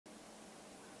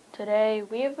Today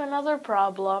we have another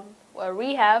problem where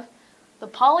we have the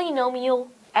polynomial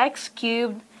x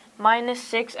cubed minus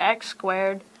 6x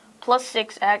squared plus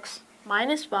 6x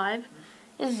minus 5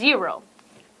 is 0.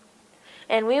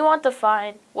 And we want to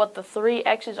find what the three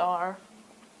x's are.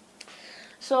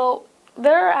 So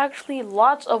there are actually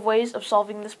lots of ways of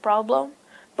solving this problem,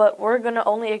 but we're going to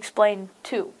only explain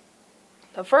two.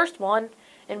 The first one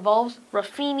involves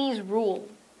Ruffini's rule.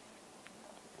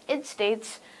 It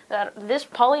states that this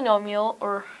polynomial,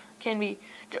 or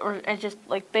it's just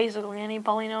like basically any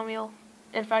polynomial.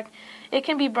 In fact, it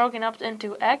can be broken up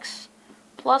into x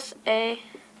plus a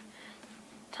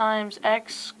times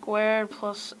x squared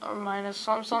plus or minus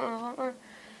something.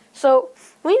 So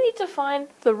we need to find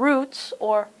the roots,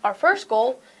 or our first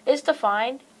goal is to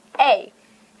find a.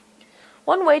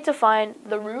 One way to find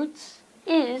the roots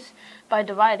is by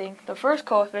dividing the first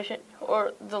coefficient,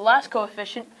 or the last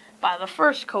coefficient, by the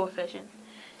first coefficient.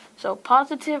 So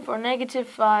positive or negative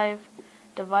 5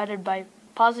 divided by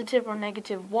positive or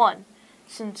negative 1,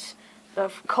 since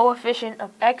the coefficient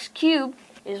of x cubed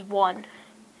is 1.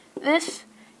 This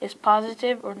is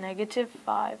positive or negative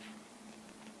 5.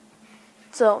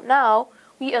 So now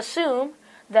we assume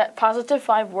that positive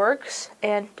 5 works,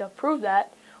 and to prove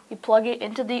that, we plug it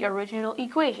into the original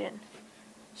equation.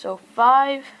 So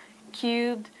 5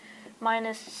 cubed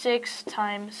minus 6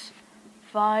 times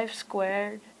 5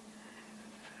 squared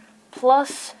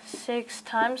plus 6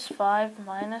 times 5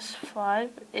 minus 5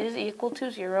 is equal to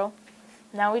 0.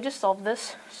 Now we just solve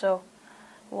this. So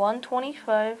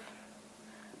 125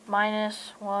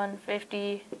 minus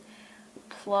 150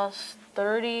 plus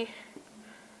 30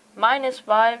 minus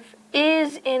 5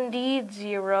 is indeed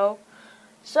 0.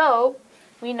 So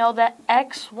we know that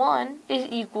x1 is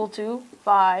equal to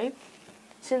 5.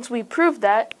 Since we proved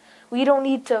that, we don't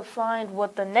need to find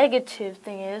what the negative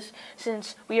thing is,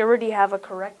 since we already have a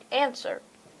correct answer.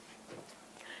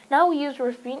 Now we use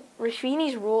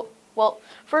Ruffini's rule. Well,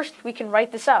 first we can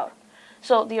write this out.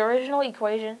 So the original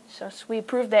equation, since we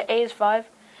proved that a is 5,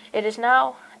 it is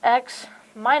now x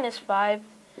minus 5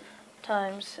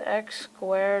 times x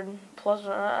squared plus,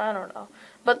 I don't know.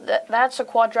 But that's a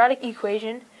quadratic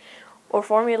equation or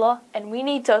formula, and we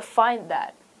need to find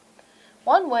that.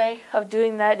 One way of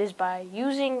doing that is by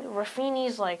using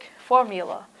Ruffini's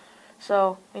formula.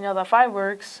 So we know that 5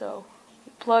 works, so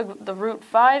we plug the root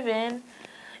 5 in,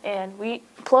 and we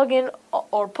plug in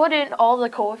or put in all the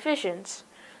coefficients.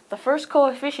 The first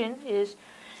coefficient is,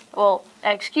 well,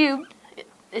 x cubed.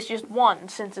 It's just 1,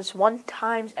 since it's 1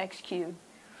 times x cubed.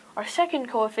 Our second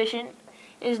coefficient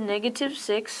is negative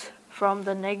 6 from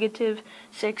the negative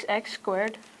 6x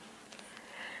squared.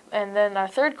 And then our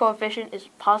third coefficient is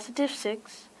positive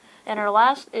 6. And our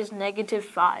last is negative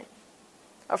 5.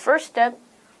 Our first step,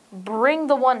 bring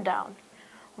the 1 down.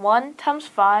 1 times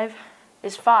 5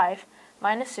 is 5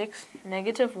 minus 6,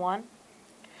 negative 1.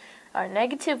 Our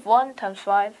negative 1 times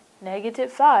 5,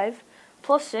 negative 5,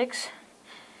 plus 6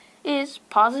 is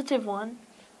positive 1.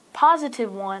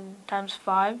 Positive 1 times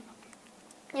 5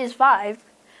 is 5.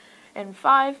 And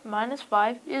 5 minus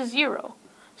 5 is 0.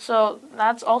 So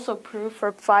that's also proof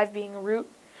for 5 being a root.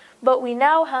 But we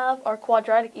now have our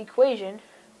quadratic equation.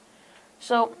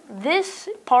 So this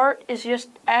part is just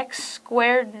x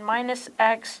squared minus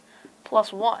x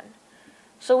plus 1.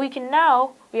 So we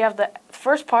have the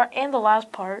first part and the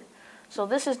last part. So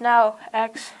this is now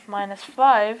x minus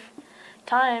 5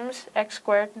 times x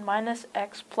squared minus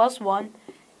x plus 1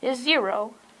 is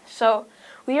 0. So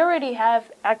we already have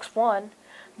x1.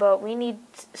 But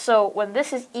so when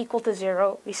this is equal to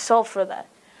 0, we solve for that.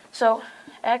 So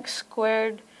x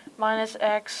squared minus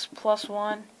x plus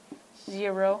 1,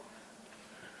 0.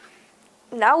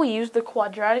 Now we use the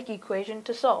quadratic equation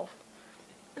to solve.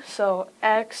 So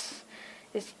x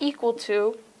is equal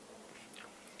to,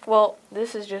 well,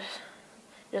 this is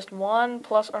just 1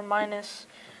 plus or minus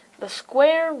the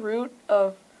square root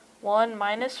of 1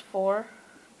 minus 4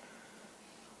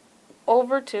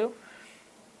 over 2.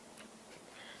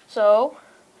 So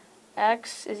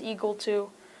x is equal to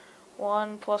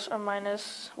 1 plus or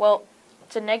minus, well,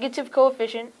 it's a negative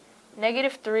coefficient,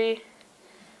 negative 3.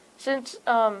 Since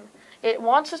it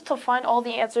wants us to find all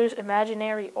the answers,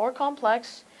 imaginary or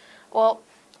complex, well,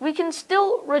 we can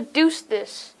still reduce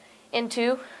this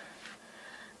into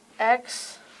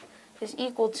x is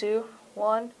equal to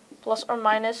 1 plus or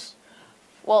minus,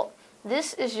 well,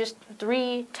 this is just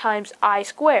 3 times I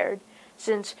squared.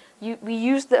 Since we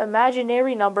use the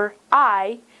imaginary number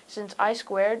I, since I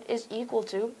squared is equal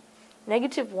to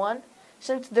negative 1.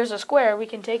 Since there's a square, we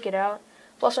can take it out.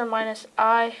 Plus or minus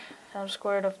I times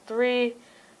square root of 3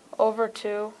 over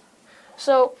 2.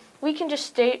 So we can just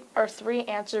state our three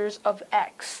answers of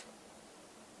x.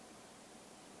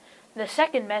 the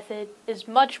second method is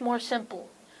much more simple.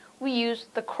 We use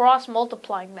the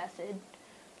cross-multiplying method.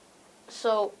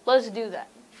 So let's do that.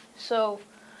 So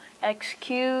x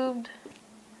cubed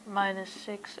minus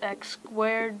 6x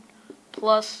squared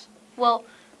plus, well,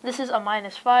 this is a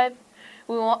minus 5.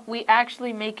 We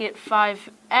actually make it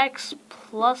 5x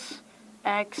plus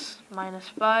x minus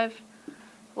 5.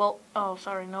 Well, oh,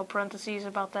 sorry, no parentheses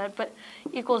about that, but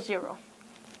equals 0.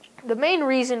 The main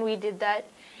reason we did that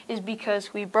is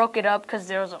because we broke it up because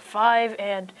there was a 5,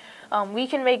 and we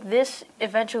can make this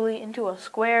eventually into a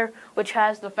square, which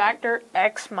has the factor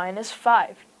x minus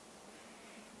 5.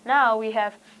 Now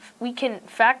we can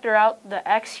factor out the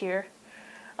x here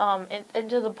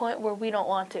into the point where we don't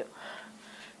want to.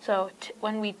 So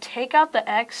when we take out the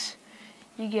x,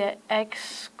 you get x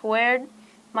squared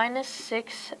minus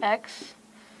 6x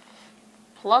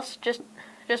plus just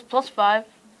plus 5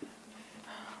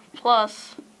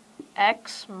 plus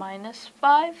x minus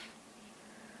 5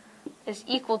 is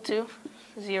equal to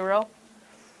 0.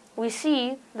 We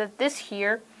see that this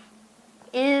here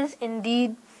is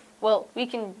indeed, well, we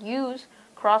can use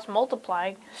cross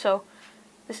multiplying. So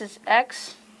this is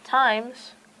x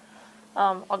times,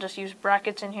 I'll just use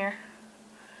brackets in here,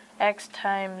 x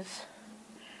times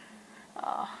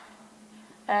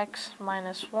x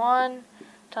minus 1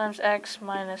 times x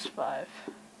minus 5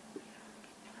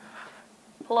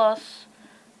 plus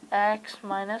x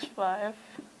minus 5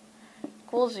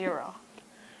 equals 0.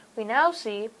 We now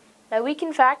see that we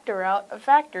can factor out a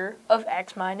factor of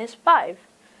x minus 5.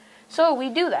 So we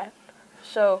do that.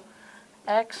 So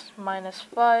x minus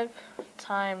 5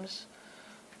 times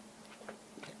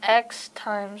x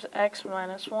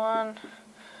minus 1,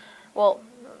 well,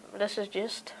 this is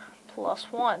just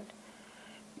plus 1,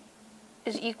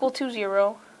 is equal to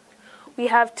 0. We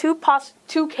have two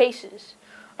cases.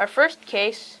 Our first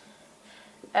case,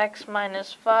 x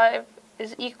minus 5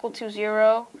 is equal to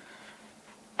 0.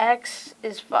 X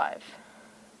is 5.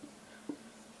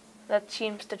 That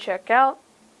seems to check out.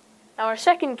 Now our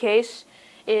second case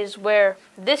is where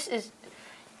this is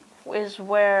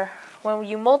where when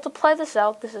you multiply this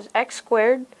out, this is x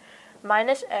squared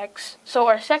minus x. So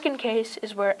our second case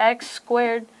is where x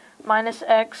squared minus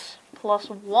x plus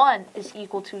 1 is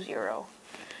equal to 0,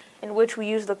 in which we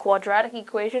use the quadratic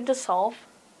equation to solve.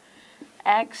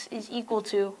 X is equal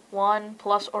to 1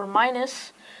 plus or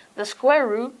minus the square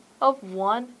root of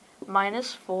 1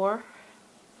 minus 4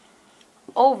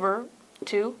 over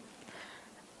 2.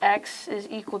 X is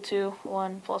equal to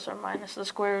 1 plus or minus the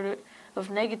square root of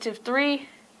negative 3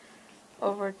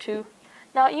 over 2.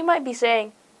 Now you might be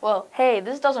saying, well, hey,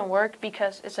 this doesn't work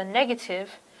because it's a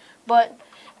negative, but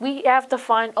we have to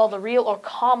find all the real or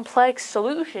complex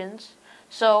solutions.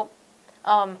 So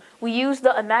we use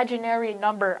the imaginary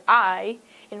number I,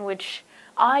 in which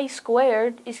I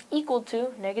squared is equal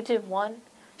to negative 1.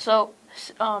 So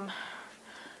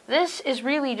this is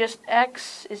really just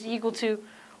x is equal to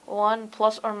 1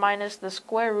 plus or minus the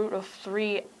square root of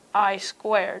 3i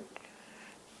squared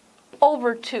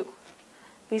over 2.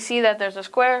 We see that there's a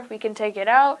square, we can take it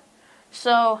out.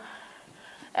 So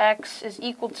x is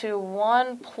equal to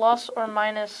 1 plus or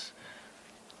minus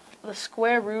the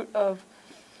square root of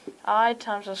I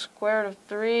times the square root of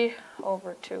 3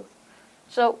 over 2.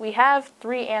 So we have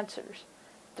three answers.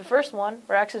 The first one,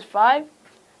 where x is 5.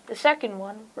 The second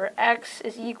one, where x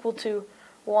is equal to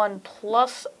 1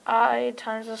 plus I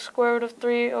times the square root of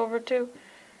 3 over 2.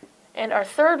 And our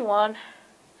third one,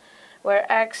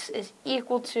 where x is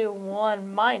equal to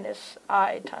 1 minus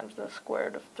I times the square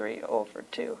root of 3 over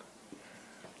 2.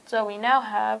 So we now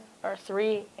have our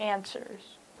three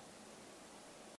answers.